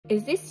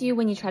Is this you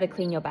when you try to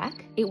clean your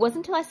back? It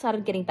wasn't until I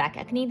started getting back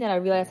acne that I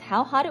realized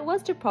how hard it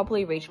was to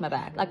properly reach my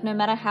back. Like, no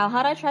matter how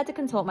hard I tried to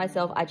contort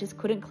myself, I just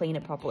couldn't clean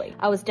it properly.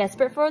 I was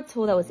desperate for a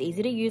tool that was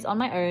easy to use on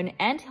my own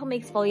and help me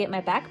exfoliate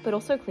my back but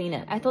also clean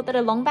it. I thought that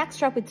a long back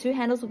strap with 2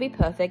 handles would be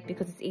perfect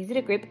because it's easy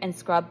to grip and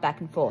scrub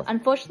back and forth.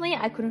 Unfortunately,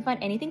 I couldn't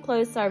find anything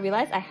close, so I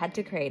realized I had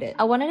to create it.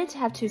 I wanted it to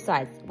have 2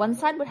 sides. One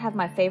side would have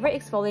my favorite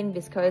exfoliating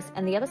viscose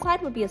and the other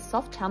side would be a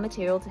soft towel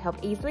material to help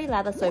easily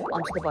lather soap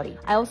onto the body.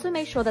 I also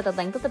made sure that the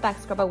length of the back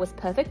scrubber was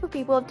perfect for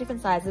people of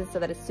different sizes so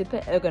that it's super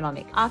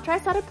ergonomic. After I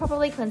started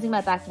properly cleansing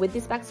my back with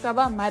this back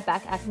scrubber, my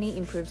back acne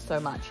improved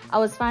so much. I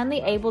was finally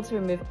able to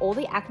remove all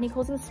the acne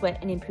causing sweat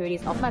and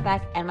impurities off my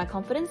back and my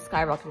confidence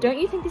skyrocketed. Don't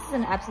you think this is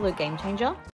an absolute game changer?